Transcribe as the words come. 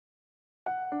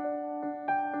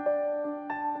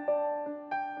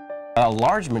a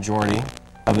large majority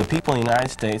of the people in the United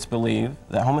States believe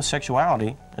that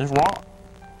homosexuality is wrong.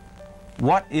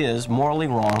 What is morally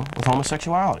wrong with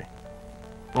homosexuality?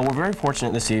 Well, we're very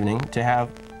fortunate this evening to have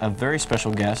a very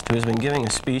special guest who has been giving a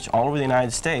speech all over the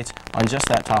United States on just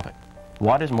that topic.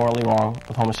 What is morally wrong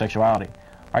with homosexuality?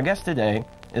 Our guest today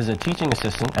is a teaching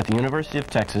assistant at the University of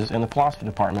Texas in the philosophy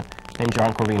department named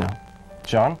John Corvino.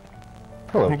 John?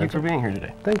 Hello. Thank you for being here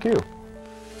today. Thank you.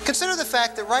 Consider the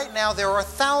fact that right now there are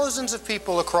thousands of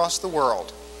people across the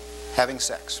world having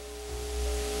sex.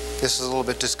 This is a little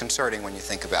bit disconcerting when you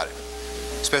think about it,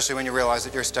 especially when you realize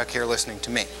that you're stuck here listening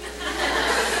to me.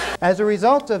 As a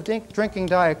result of drinking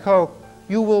Diet Coke,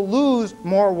 you will lose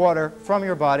more water from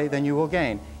your body than you will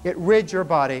gain. It rids your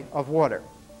body of water.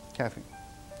 Caffeine.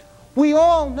 We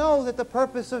all know that the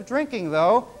purpose of drinking,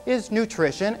 though, is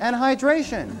nutrition and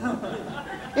hydration.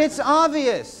 It's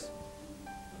obvious.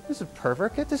 This is a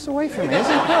pervert. Get this away from me. This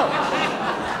is gross.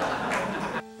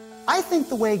 I think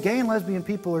the way gay and lesbian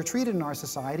people are treated in our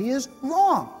society is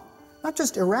wrong. Not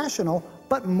just irrational,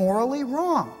 but morally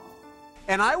wrong.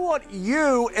 And I want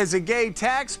you, as a gay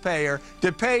taxpayer,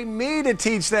 to pay me to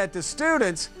teach that to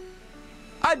students.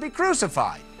 I'd be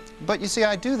crucified. But you see,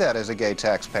 I do that as a gay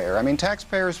taxpayer. I mean,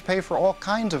 taxpayers pay for all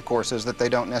kinds of courses that they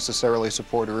don't necessarily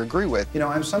support or agree with. You know,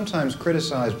 I'm sometimes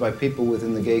criticized by people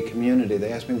within the gay community.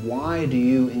 They ask me, why do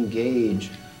you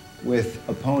engage with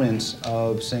opponents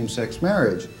of same-sex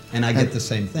marriage? And I get the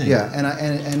same thing. Yeah, and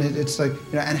it's like,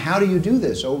 you know, and how do you do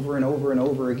this over and over and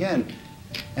over again?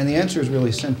 And the answer is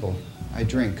really simple. I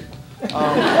drink.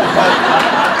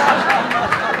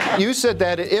 You said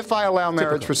that if I allow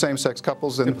marriage for same-sex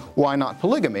couples, then why not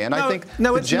polygamy? And I think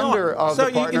the gender of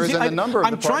the partners and the number of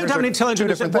the partners I'm trying to have an intelligent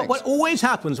discussion. What always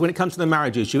happens when it comes to the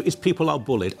marriage issue is people are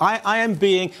bullied. I'm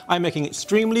making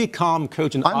extremely calm,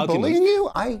 cogent arguments. I'm bullying you?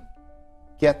 I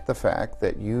get the fact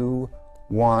that you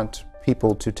want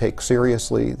people to take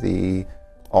seriously the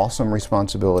awesome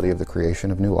responsibility of the creation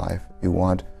of new life. You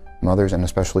want mothers and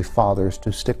especially fathers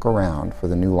to stick around for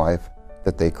the new life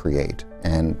that they create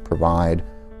and provide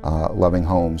loving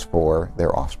homes for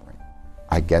their offspring.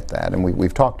 I get that, and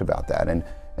we've talked about that. And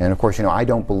of course, you know, I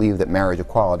don't believe that marriage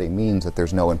equality means that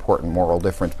there's no important moral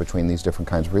difference between these different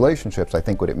kinds of relationships. I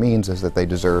think what it means is that they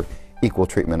deserve equal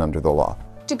treatment under the law.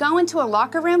 To go into a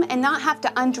locker room and not have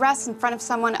to undress in front of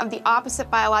someone of the opposite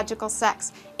biological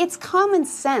sex. It's common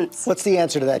sense. What's the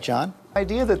answer to that, John? The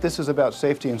idea that this is about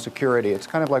safety and security, it's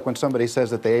kind of like when somebody says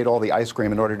that they ate all the ice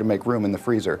cream in order to make room in the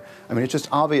freezer. I mean, it's just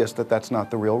obvious that that's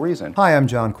not the real reason. Hi, I'm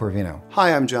John Corvino.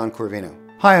 Hi, I'm John Corvino.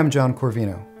 Hi, I'm John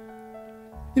Corvino.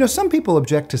 You know, some people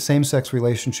object to same-sex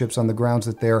relationships on the grounds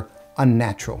that they're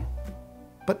unnatural.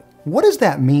 But what does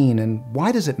that mean, and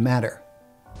why does it matter?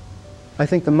 I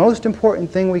think the most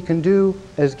important thing we can do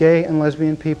as gay and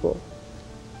lesbian people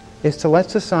is to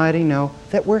let society know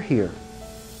that we're here.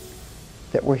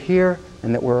 That we're here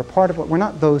and that we're a part of it. We're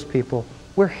not those people,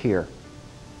 we're here.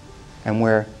 And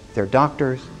we're their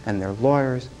doctors and their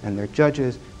lawyers and their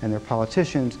judges and their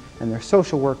politicians and their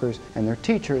social workers and their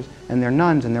teachers and their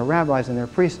nuns and their rabbis and their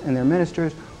priests and their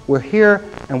ministers. We're here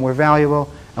and we're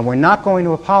valuable, and we're not going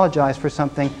to apologize for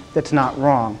something that's not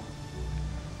wrong.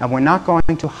 And we're not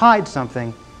going to hide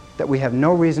something that we have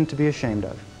no reason to be ashamed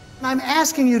of. I'm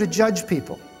asking you to judge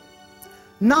people,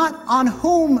 not on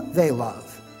whom they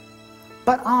love,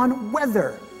 but on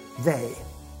whether they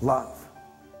love.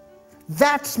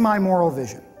 That's my moral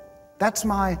vision. That's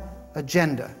my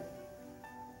agenda.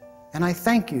 And I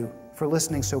thank you for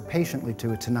listening so patiently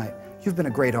to it tonight. You've been a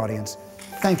great audience.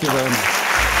 Thank you very much.